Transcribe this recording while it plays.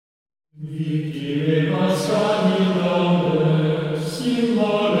Victime pascali nobis,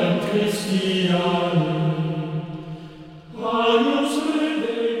 symbolem Christi agnus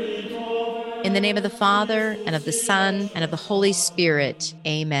redemptor. In the name of the Father, and of the Son, and of the Holy Spirit.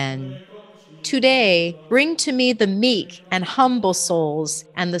 Amen. Today, bring to me the meek and humble souls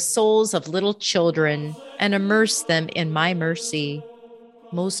and the souls of little children, and immerse them in my mercy.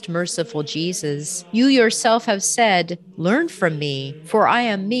 Most merciful Jesus, you yourself have said, "Learn from me, for I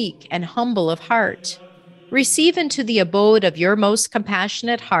am meek and humble of heart." Receive into the abode of your most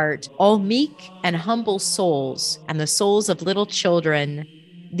compassionate heart all meek and humble souls and the souls of little children.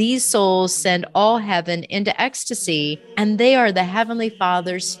 These souls send all heaven into ecstasy, and they are the Heavenly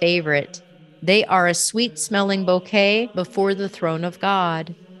Father's favorite. They are a sweet smelling bouquet before the throne of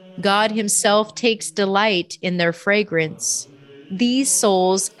God. God Himself takes delight in their fragrance. These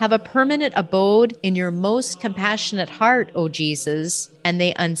souls have a permanent abode in your most compassionate heart, O Jesus, and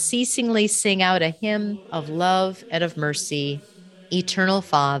they unceasingly sing out a hymn of love and of mercy. Eternal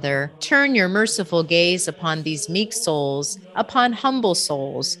Father, turn your merciful gaze upon these meek souls, upon humble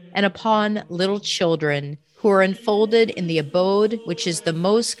souls, and upon little children who are enfolded in the abode which is the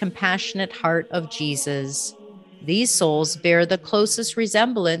most compassionate heart of Jesus. These souls bear the closest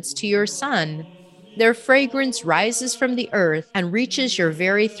resemblance to your Son. Their fragrance rises from the earth and reaches your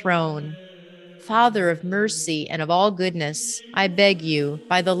very throne. Father of mercy and of all goodness, I beg you,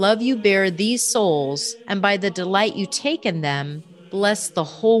 by the love you bear these souls and by the delight you take in them, bless the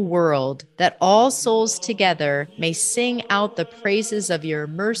whole world, that all souls together may sing out the praises of your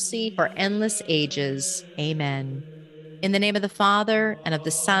mercy for endless ages. Amen. In the name of the Father, and of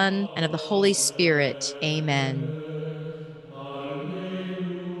the Son, and of the Holy Spirit. Amen.